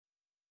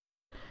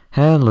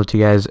Hello to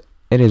you guys,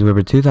 it is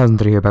Weber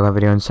 2003 here back with a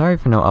video, and sorry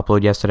for no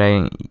upload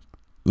yesterday.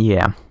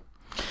 Yeah,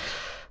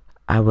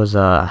 I was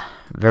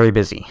very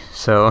busy,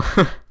 so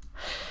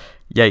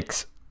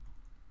yikes.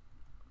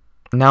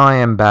 Now I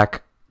am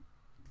back,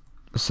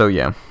 so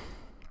yeah.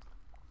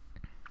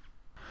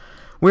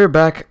 We're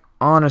back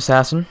on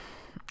Assassin.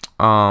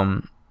 Where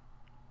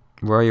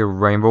are your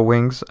rainbow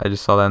wings? I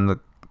just saw that in the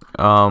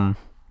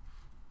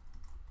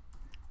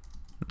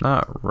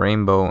not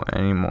rainbow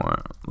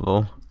anymore.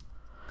 Lol.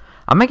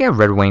 I might get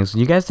red wings.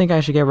 You guys think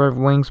I should get red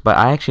wings? But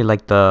I actually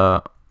like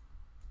the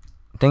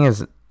thing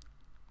is,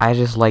 I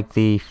just like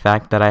the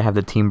fact that I have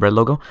the Team Red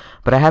logo,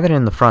 but I have it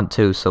in the front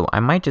too, so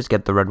I might just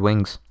get the red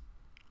wings.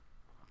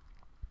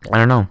 I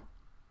don't know.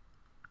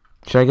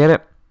 Should I get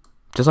it?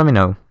 Just let me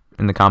know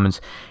in the comments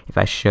if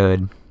I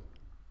should.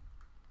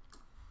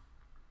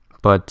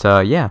 But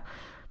yeah,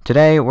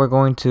 today we're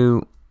going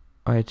to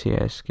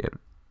skip.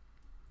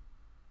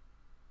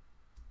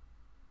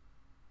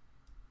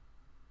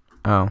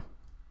 Oh.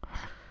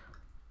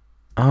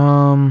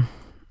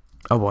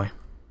 Oh boy.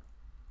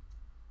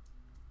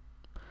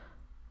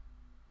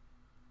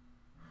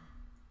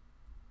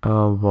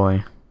 Oh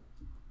boy.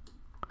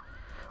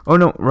 Oh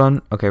no,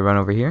 run. Okay, run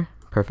over here.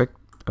 Perfect.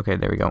 Okay,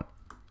 there we go.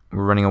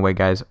 We're running away,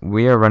 guys.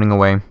 We are running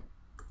away.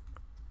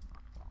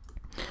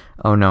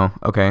 Oh no.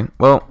 Okay,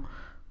 well.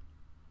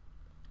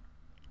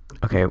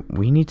 Okay,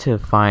 we need to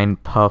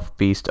find Puff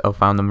Beast. Oh,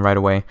 found them right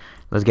away.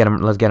 Let's get him.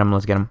 Let's get him.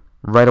 Let's get him.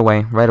 Right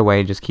away. Right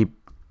away. Just keep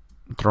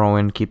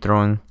throwing. Keep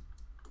throwing.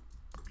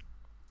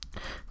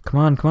 Come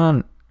on, come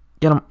on.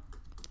 Get him.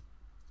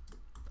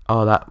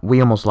 Oh, that we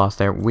almost lost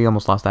there. We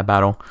almost lost that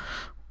battle.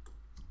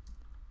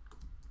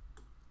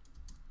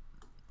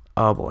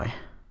 Oh boy.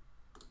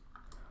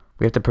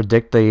 We have to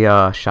predict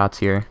the shots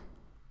here.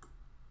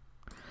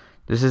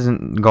 This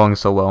isn't going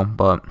so well,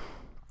 but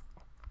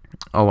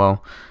oh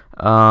well.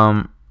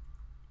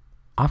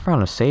 Offer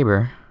on a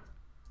Saber.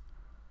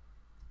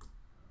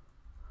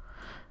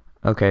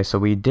 Okay, so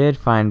we did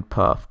find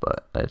Puff,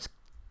 but let's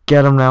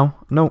get him now.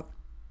 No.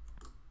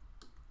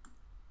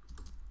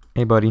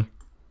 Hey, buddy.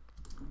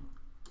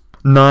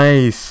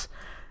 Nice.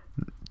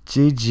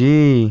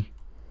 GG.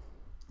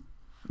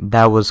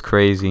 That was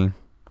crazy.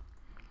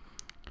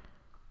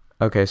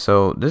 Okay,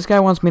 so this guy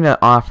wants me to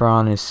offer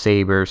on his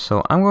Saber,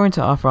 so I'm going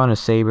to offer on his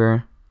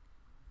Saber.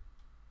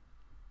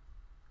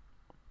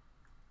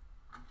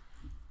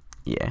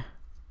 Yeah.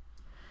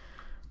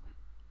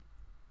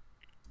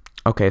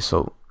 Okay,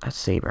 so that's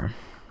Saber.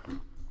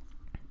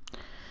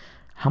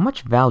 How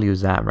much value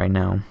is that right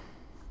now?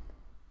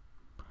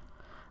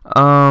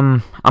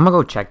 I'm gonna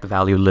go check the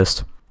value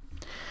list.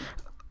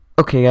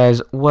 Okay,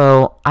 guys.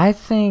 Well, I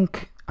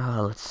think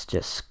let's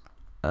just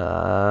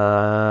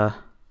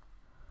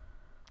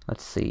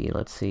let's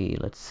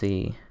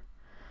see.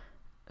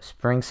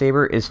 Spring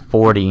Saber is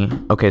 40.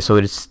 Okay, so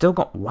it is still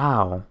going.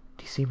 Wow,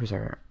 these sabers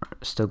are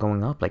still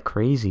going up like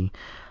crazy.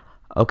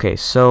 Okay,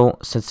 so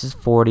since it's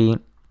 40,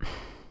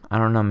 I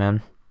don't know,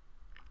 man.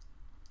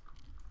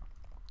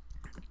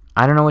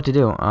 I don't know what to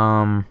do.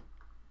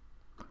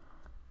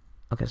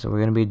 Okay, so we're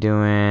gonna be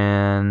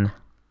doing.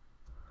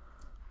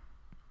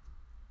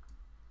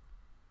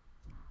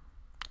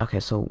 Okay,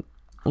 so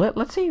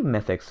let's see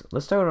mythics.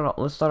 Let's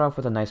start off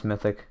with a nice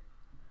mythic.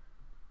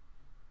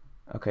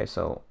 Okay,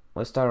 so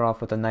let's start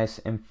off with a nice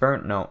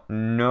Inferno.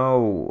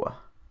 No,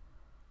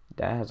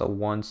 that has a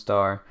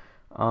 1-star.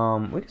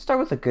 We can start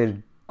with a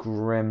good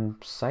Grim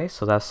Sight.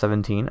 So that's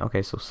 17.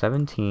 Okay, so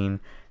 17.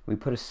 We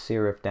put a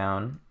Seraph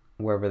down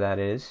wherever that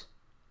is.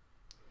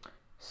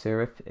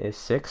 Seraph is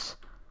 6.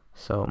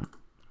 So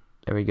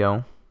there we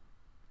go.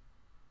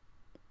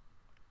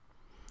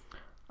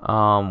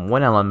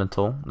 1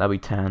 elemental, that'll be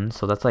 10,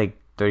 so that's like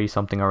 30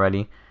 something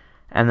already.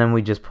 And then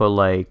we just put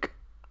like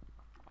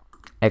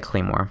a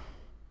Claymore.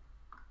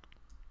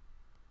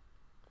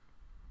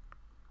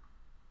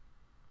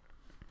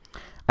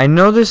 I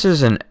know this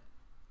is an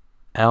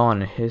L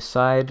on his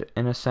side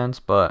in a sense,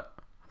 but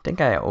I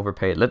think I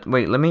overpaid. Let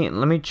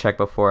me check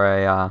before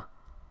I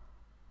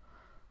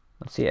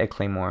let's see, a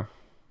Claymore.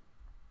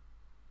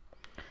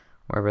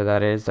 Wherever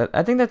that is.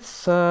 I think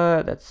that's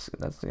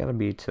gotta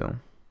be 2.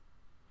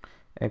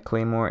 A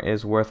Claymore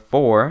is worth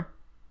 4.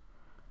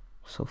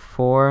 So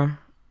 4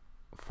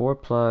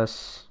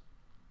 plus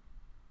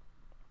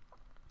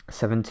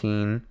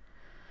 17.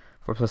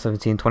 4 plus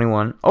 17,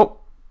 21. Oh!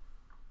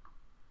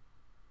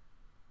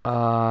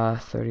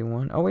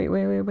 31. Oh,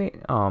 wait.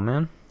 Oh,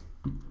 man.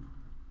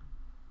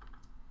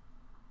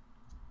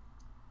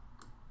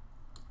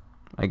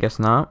 I guess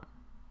not.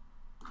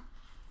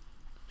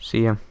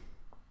 See ya.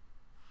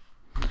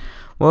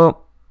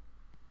 Well,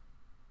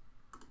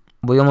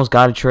 we almost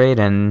got a trade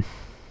and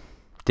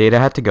data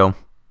had to go.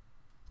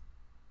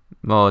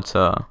 Well, it's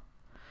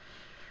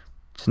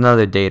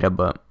another data,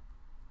 but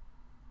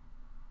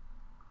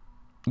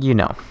you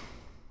know.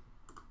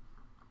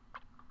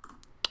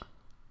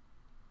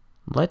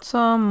 Let's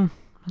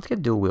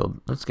get dual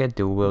wield. Let's get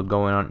dual wield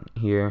going on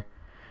here.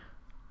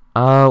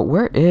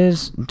 Where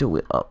is dual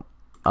wield?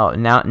 Oh,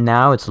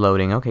 now it's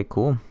loading. Okay,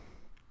 cool.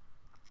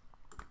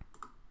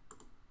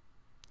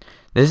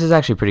 This is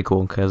actually pretty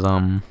cool because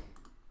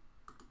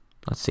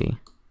let's see.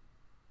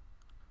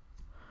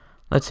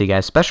 Let's see,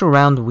 guys. Special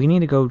round. We need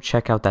to go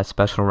check out that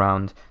special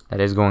round that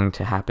is going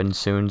to happen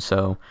soon.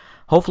 So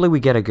hopefully we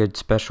get a good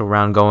special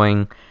round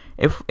going.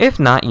 If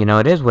not, you know,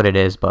 it is what it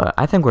is. But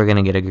I think we're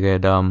gonna get a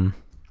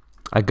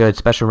good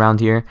special round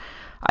here.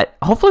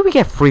 Hopefully we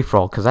get free for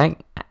all, because I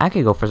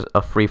could go for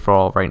a free for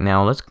all right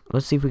now. Let's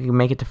see if we can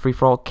make it to free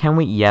for all. Can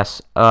we?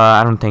 Yes.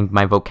 I don't think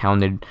my vote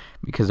counted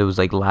because it was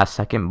like last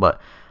second. But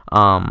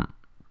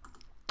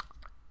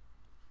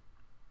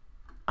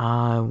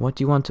what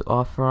do you want to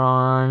offer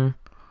on?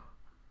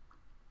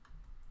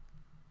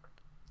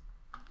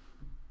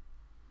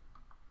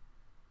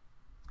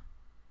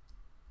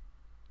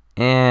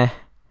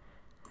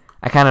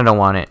 I kind of don't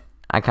want it.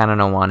 I kind of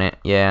don't want it.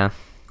 Yeah.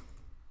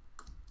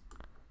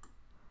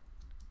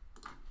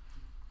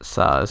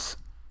 Sus.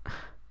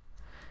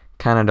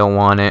 Kind of don't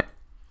want it.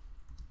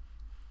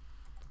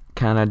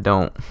 Kind of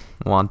don't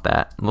want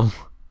that.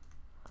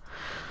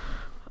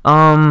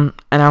 And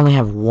I only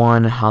have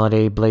one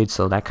holiday blade,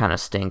 so that kind of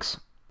stinks.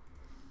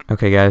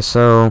 Okay, guys.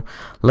 So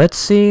let's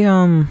see.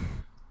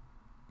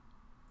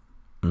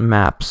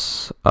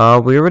 Maps.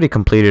 We already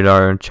completed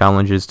our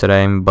challenges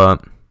today,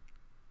 but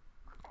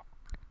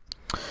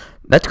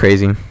that's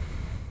crazy.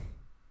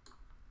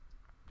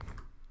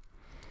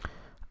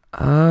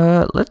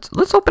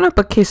 Let's open up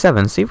a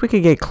K7. See if we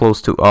could get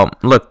close to. Oh,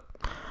 look.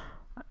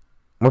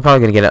 We're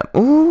probably gonna get a.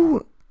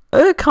 Ooh,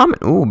 a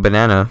comment. Ooh,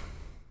 banana.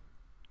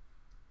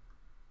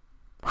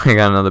 I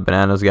got another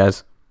bananas,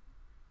 guys.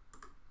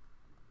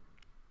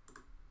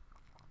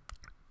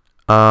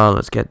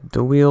 Let's get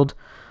dual wield.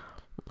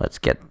 Let's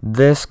get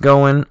this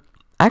going.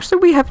 Actually,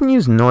 we haven't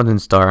used Northern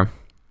Star.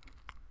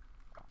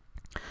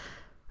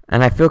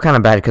 And I feel kind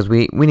of bad because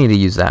we need to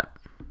use that.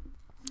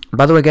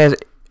 By the way, guys,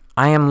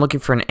 I am looking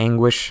for an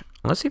Anguish.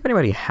 Let's see if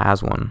anybody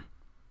has one.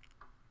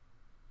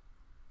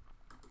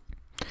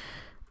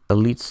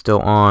 Elite's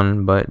still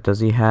on, but does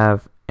he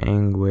have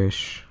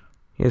Anguish?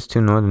 He has 2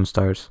 Northern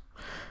Stars.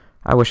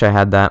 I wish I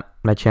had that.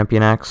 My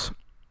Champion Axe.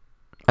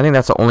 I think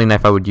that's the only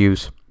knife I would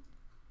use.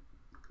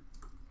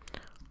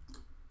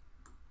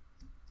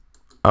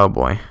 Oh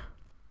boy.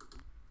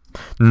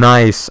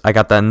 Nice. I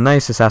got that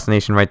nice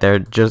assassination right there.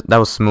 Just that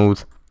was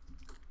smooth.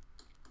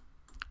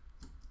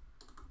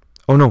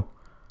 Oh no.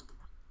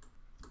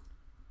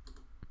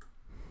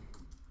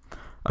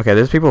 Okay,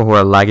 there's people who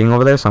are lagging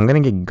over there, so I'm gonna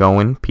get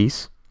going.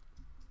 Peace.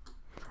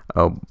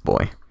 Oh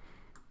boy.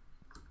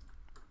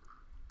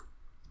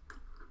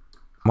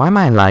 Why am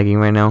I lagging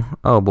right now?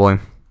 Oh boy.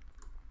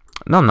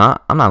 No, I'm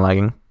not. I'm not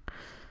lagging.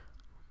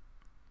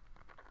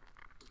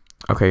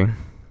 Okay.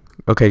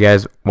 Okay,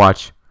 guys,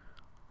 watch.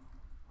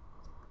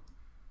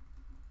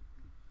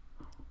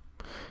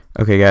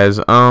 Okay, guys,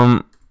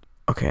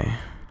 okay.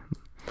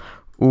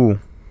 Ooh.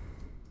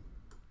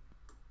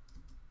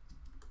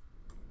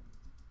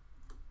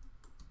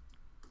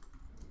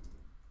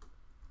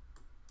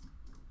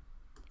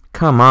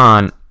 Come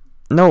on.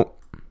 No.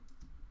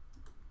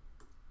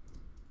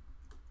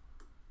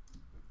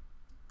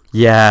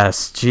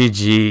 Yes,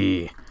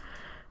 GG.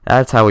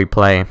 That's how we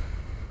play.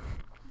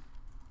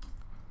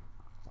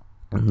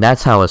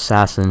 That's how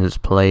Assassin is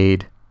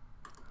played.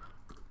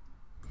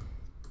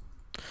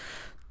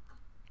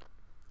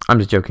 I'm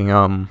just joking.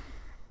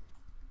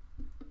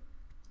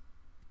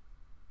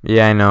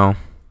 Yeah, I know.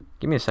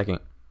 Give me a second.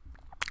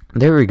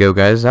 There we go,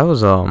 guys. That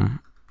was I'm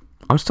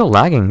still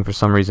lagging for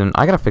some reason.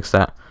 I gotta fix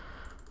that.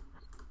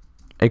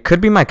 It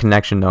could be my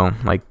connection though.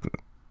 Like,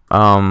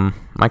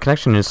 my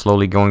connection is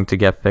slowly going to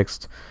get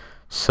fixed.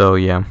 So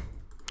yeah.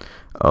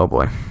 Oh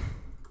boy.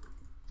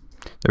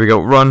 There we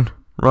go. Run,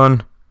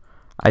 run.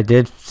 I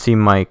did see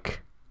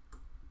Mike.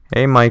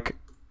 Hey, Mike.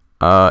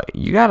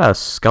 You got a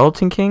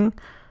Skeleton King?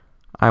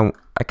 I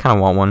kind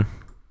of want one.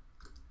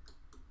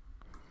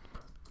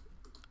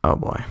 Oh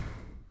boy.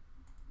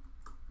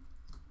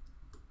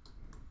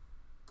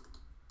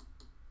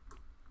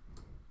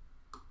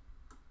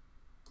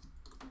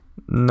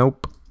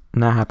 Nope,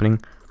 not happening.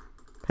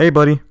 Hey,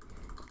 buddy.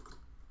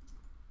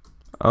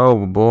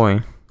 Oh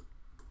boy.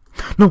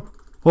 No.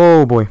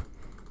 Oh boy.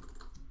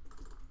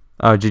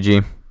 Oh,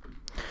 GG.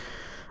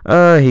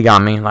 He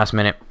got me last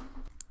minute.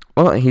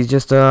 Well, he's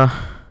just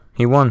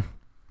he won.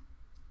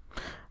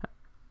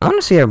 I want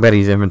to see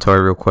everybody's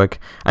inventory real quick.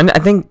 And I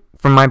think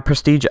for my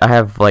prestige, I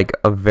have like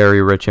a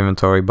very rich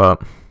inventory,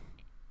 but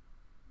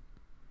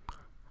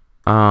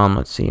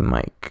let's see,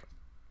 Mike.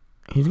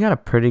 He's got a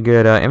pretty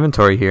good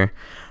inventory here.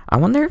 I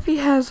wonder if he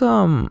has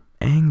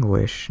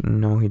Anguish.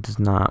 No, he does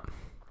not.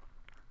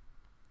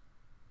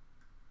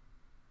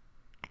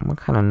 What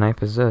kind of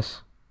knife is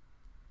this?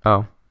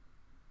 Oh.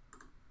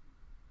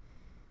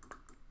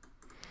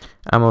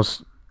 I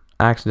almost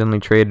accidentally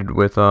traded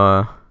with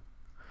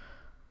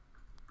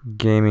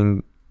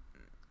gaming.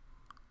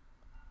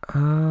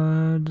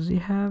 Does he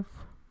have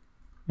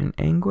an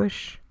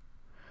Anguish?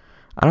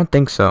 I don't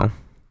think so.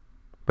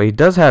 But he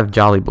does have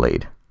Jolly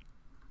Blade.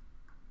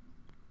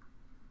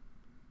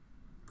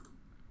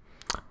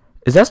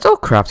 Is that still a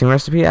crafting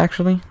recipe,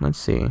 actually? Let's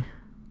see.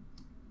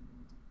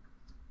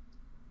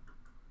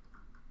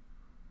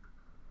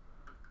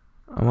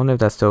 I wonder if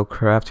that's still a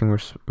crafting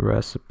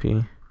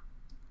recipe.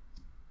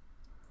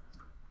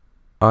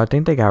 Oh, I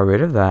think they got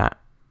rid of that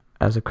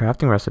as a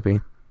crafting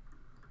recipe.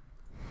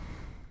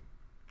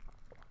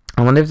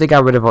 I wonder if they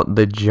got rid of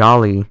the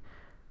jolly.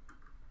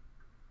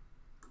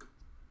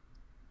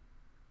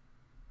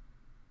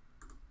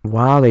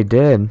 Wow, they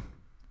did.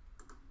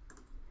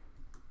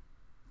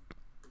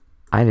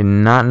 I did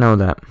not know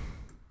that.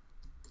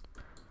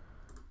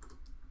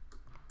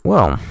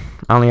 Well,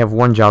 I only have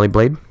one jolly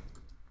blade.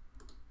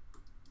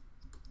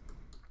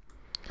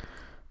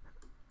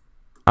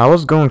 I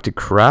was going to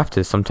craft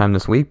it sometime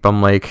this week, but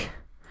I'm like,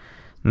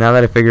 now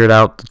that I figured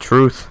out the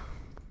truth.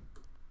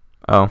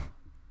 Oh.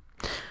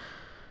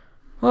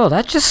 Well,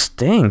 that just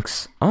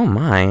stinks. Oh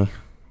my.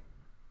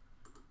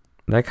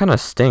 That kind of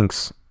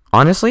stinks.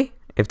 Honestly,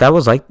 if that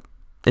was like,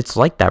 it's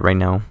like that right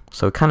now.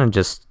 So it kind of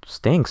just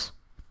stinks.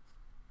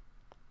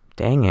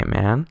 Dang it,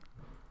 man.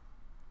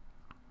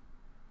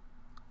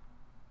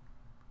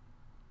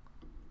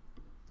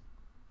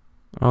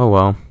 Oh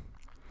well.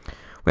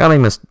 We only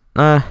missed.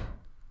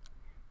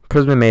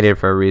 Christmas made it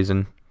for a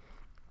reason.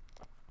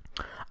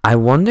 I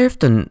wonder if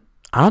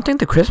I don't think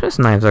the Christmas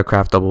knives are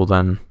craftable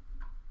then.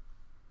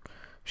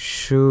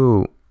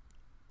 Shoot.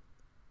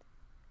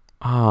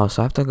 Oh,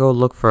 so I have to go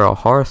look for a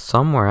hearth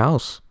somewhere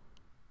else.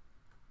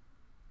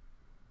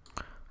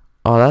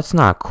 Oh, that's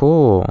not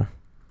cool.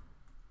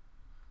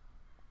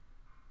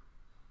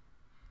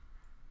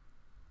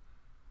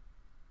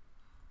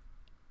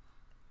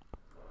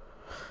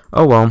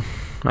 Oh well,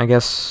 I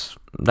guess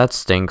that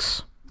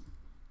stinks.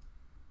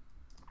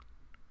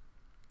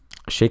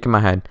 Shaking my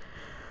head.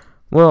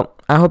 Well,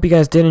 I hope you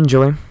guys did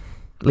enjoy.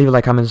 Leave a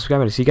like, comment,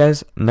 subscribe, and see you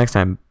guys next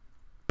time.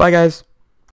 Bye, guys.